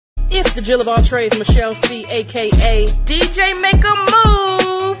It's the Jill of all trades, Michelle C, aka DJ Make a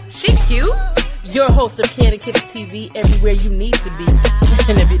Move. She cute. Your host of Candy Kisses TV, everywhere you need to be.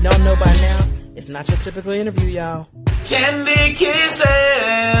 And if you don't know by now, it's not your typical interview, y'all. Candy Kisses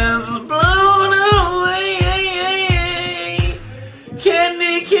blown away.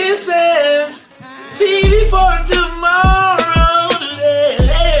 Candy Kisses TV for tomorrow today.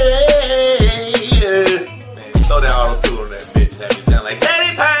 Man, throw that auto-tune on that bitch. Have me sound like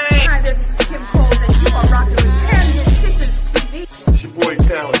Teddy Payne. Hi there, this is Kim Cole, and you are rocking with Candy Kisses TV. It's your boy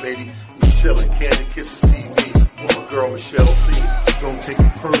Talent, baby. Michelle and Candy Kisses TV. With my girl Michelle C. Don't take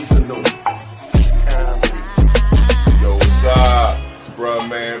it personal. Yo, what's up? It's Bruh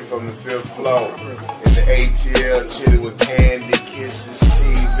Man from the 5th floor. In the ATL, chilling with Candy Kisses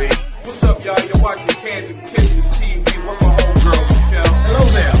TV. What's up, y'all? You're watching Candy Kisses TV with my homegirl, Michelle. Hello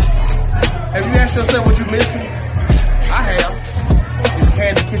there. Have you asked yourself what you're missing? I have. It's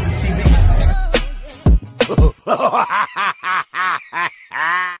Candy Kisses TV.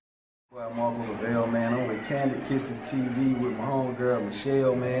 Well, I'm Marco Lavelle, man. I'm with Candy Kisses TV with my homegirl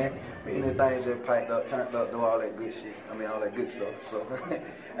Michelle, man. Me and the things just piped up, turned up, do all that good shit. I mean, all that good stuff. So,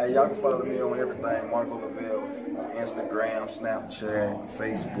 hey, y'all can follow me on everything. Marco Lavelle, Instagram, Snapchat,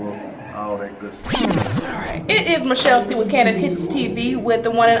 Facebook, all that good stuff. Alright. It is Michelle C with Candy Kisses TV with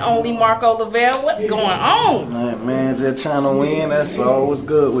the one and only Marco Lavelle. What's going on? Man, just trying to win. That's all. What's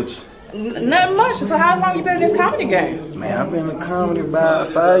good with you? Not much. So how long you been in this comedy game? Man, I've been in comedy about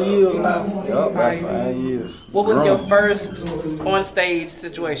 5 years now. Yup, about 5 years. What was your first on stage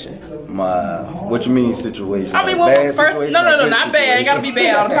situation? What you mean situation? I mean, what was first? No, not bad. It gotta be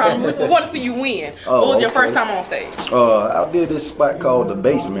bad all the time. We want to see you win. What was your first time on stage? I did this spot called The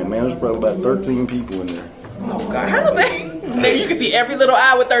Basement, man. There's probably about 13 people in there. Oh God, how did they? Then you can see every little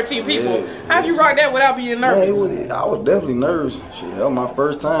eye with 13 people. Yeah. How'd you rock that without being nervous? Man, I was definitely nervous. Shit, that was my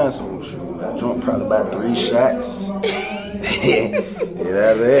first time, so I drunk probably about 3 shots. Yeah,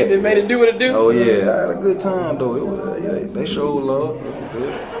 that. It just made it do what it do. Oh yeah, I had a good time though. It was, they showed love. It was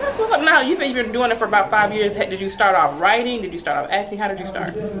good. That's what's up. Now you think you've been doing it for about 5 years. Did you start off writing? Did you start off acting? How did you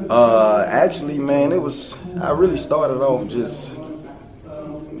start? Actually, man, I really started off just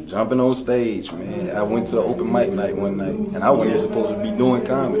jumping on stage, man. I went to open mic night one night, and I wasn't even supposed to be doing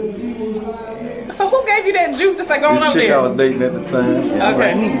comedy. So who gave you that juice to say going up This chick there? I was dating at the time, and she was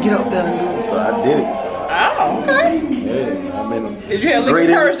like, "You need to get up there and do it." So I did it. So, oh, okay. yeah, I've been Did you have liquid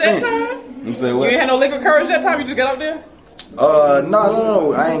courage that time? You say what? You ain't had no liquid courage that time? You just got up there?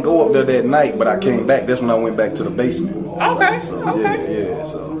 No. I ain't go up there that night, but I came back. That's when I went back to the basement. Okay. So, okay. Yeah.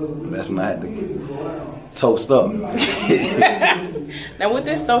 So that's when I had to toast up. Now with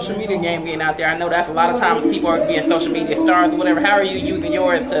this social media game getting out there, I know that's a lot of times people are being social media stars or whatever. How are you using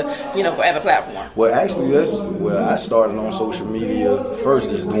yours to, for as a platform? Well, actually, I started on social media first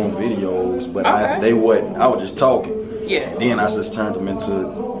just doing videos, but I was just talking. Yeah. And then I just turned them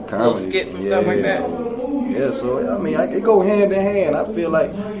into comedy. Little skits and stuff like that. So I mean, it go hand in hand. I feel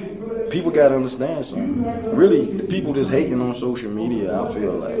like people gotta understand something. Really, the people just hating on social media, I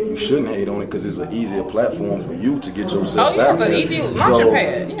feel like you shouldn't hate on it because it's an easier platform for you to get yourself out there. It's an easy launching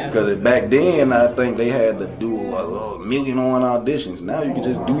pad. Yeah. Because back then, I think they had to do a million on auditions. Now you can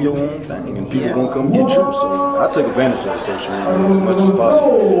just do your own thing and people gonna come get you. So I took advantage of the social media as much as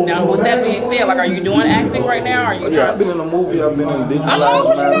possible. Now, with that being said, are you doing acting right now? I've been in a movie. I've been in Digital Lives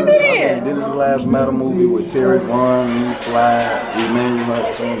Matter. Digital Lives Matter movie with Terry Vaughn, Me Fly, Emmanuel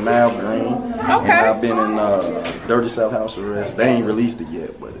Hudson, Mal Green. Okay. And I've been in Dirty South House Arrest. They ain't released it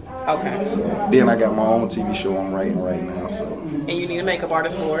yet, but So then I got my own TV show I'm writing right now. So. And you need a makeup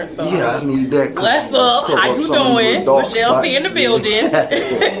artist for it. So. Yeah, I need that. What's up? How you doing? Michelle C in the building.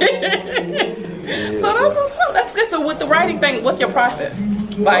 So that's what's up. That's good. So with the writing thing, what's your process?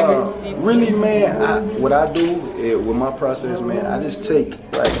 Really, man, what I do with my process, man, I just take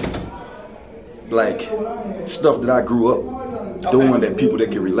like stuff that I grew up doing that people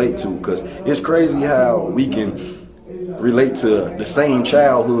that can relate to, because it's crazy how we can relate to the same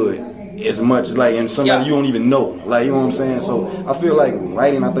childhood as much, like, and somebody you don't even know, like, you know what I'm saying? So I feel like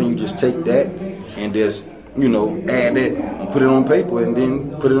writing, I think you just take that and just, add that and put it on paper and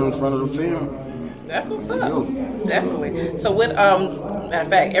then put it in front of the film. That's what's up. Definitely. So with matter of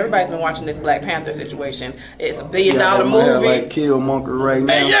fact, everybody's been watching this Black Panther situation. It's $1 billion movie. Have, like, Killmonger right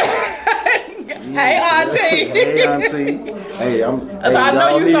now. Hey, Auntie. Hey, Auntie. Hey, So I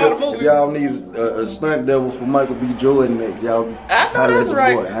know you saw the movie. If y'all need a stunt double for Michael B. Jordan next, y'all. I know that's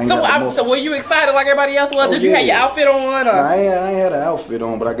right. So were you excited like everybody else was? Did you have your outfit on? Or? I ain't had an outfit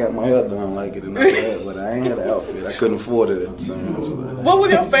on, but I got my hair done like it and all that. But I ain't had an outfit. I couldn't afford it at the time. So. What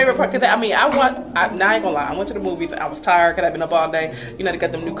was your favorite part? Cause I ain't gonna lie. I went to the movies. I was tired because I've been up all day. You know, they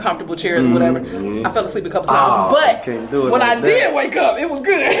got them new comfortable chairs or whatever. Yeah. I fell asleep a couple times, but when I did wake up, it was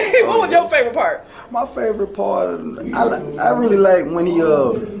good. What was your favorite part? My favorite part, I really like when he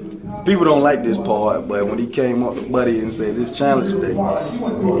people don't like this part, but when he came up to Buddy and said this challenge day,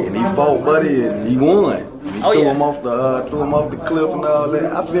 and he fought Buddy and he won. And he threw him off the cliff and all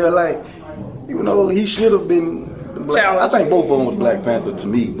that. I feel like, he should have been. I think both of them was Black Panther to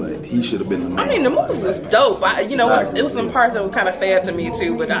me, but he should have been the man. I mean, the movie was dope. It was some parts that was kind of sad to me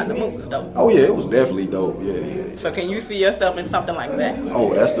too, but the movie was dope. Oh yeah, it was definitely dope. Yeah. So can you see yourself in something like that?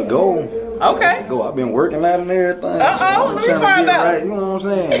 Oh, that's the goal. Okay. I've been working out and everything. Let me find out. Right, you know what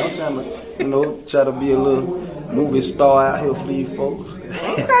I'm saying? I'm trying to, try to be a little movie star out here for these folks.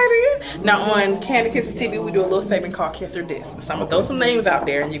 Okay then. Now on Candy Kisses TV, we do a little segment called Kiss or Diss. So I'm gonna throw some names out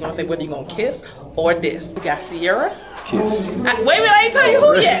there, and you're gonna say whether you're gonna kiss or diss. We got Sierra. Kiss. Wait a minute, I ain't tell you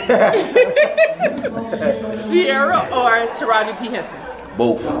who yet. Sierra or Taraji P. Henson.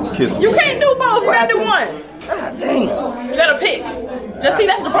 Both. Kiss. You can't do both. You gotta do one. God damn. You gotta pick. Just see,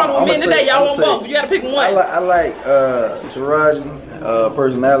 that's the problem with men today. Y'all want both. You gotta pick one. I like Taraji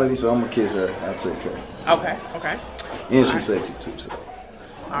personality, so I'm gonna kiss her. I'll take her. Okay. And she's sexy too. So.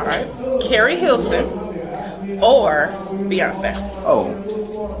 All right. Carrie Hilson or Beyonce. Oh,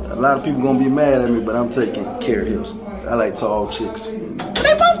 a lot of people gonna be mad at me, but I'm taking Carrie Hilson. I like tall chicks.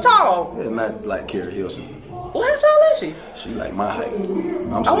 They both tall. Yeah, not like Carrie Hilson. Well, how tall is she? She like my height. I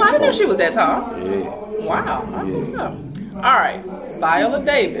didn't know she was that tall. Yeah. Wow. I didn't know. All right. Viola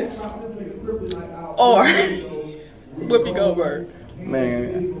Davis or Whoopi Goldberg.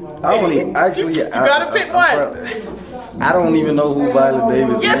 Man, I don't even actually. You gotta pick one. I don't even know who Viola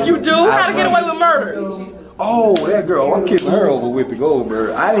Davis is. Yes, you do. How to Get Away with Murder. Oh, that girl. I'm kissing her over Whoopi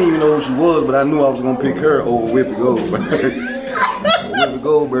Goldberg. I didn't even know who she was, but I knew I was gonna pick her over Whoopi Goldberg. Whoopi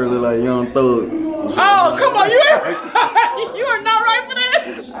Goldberg look like Young Thug. Oh, come on, you are not right for that.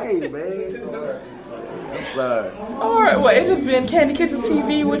 Hey, man. I'm sorry. All right, well, it has been Candy Kisses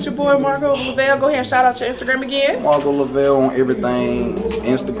TV with your boy Marco Lavelle. Go ahead and shout out your Instagram again. Marco Lavelle on everything: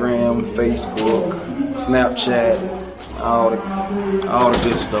 Instagram, Facebook, Snapchat, all the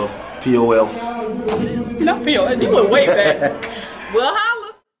good stuff. POF. Not POF. You went way back. Well,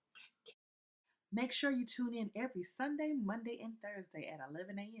 holla. Make sure you tune in every Sunday, Monday, and Thursday at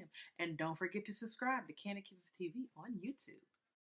 11 a.m. And don't forget to subscribe to Candy Kisses TV on YouTube.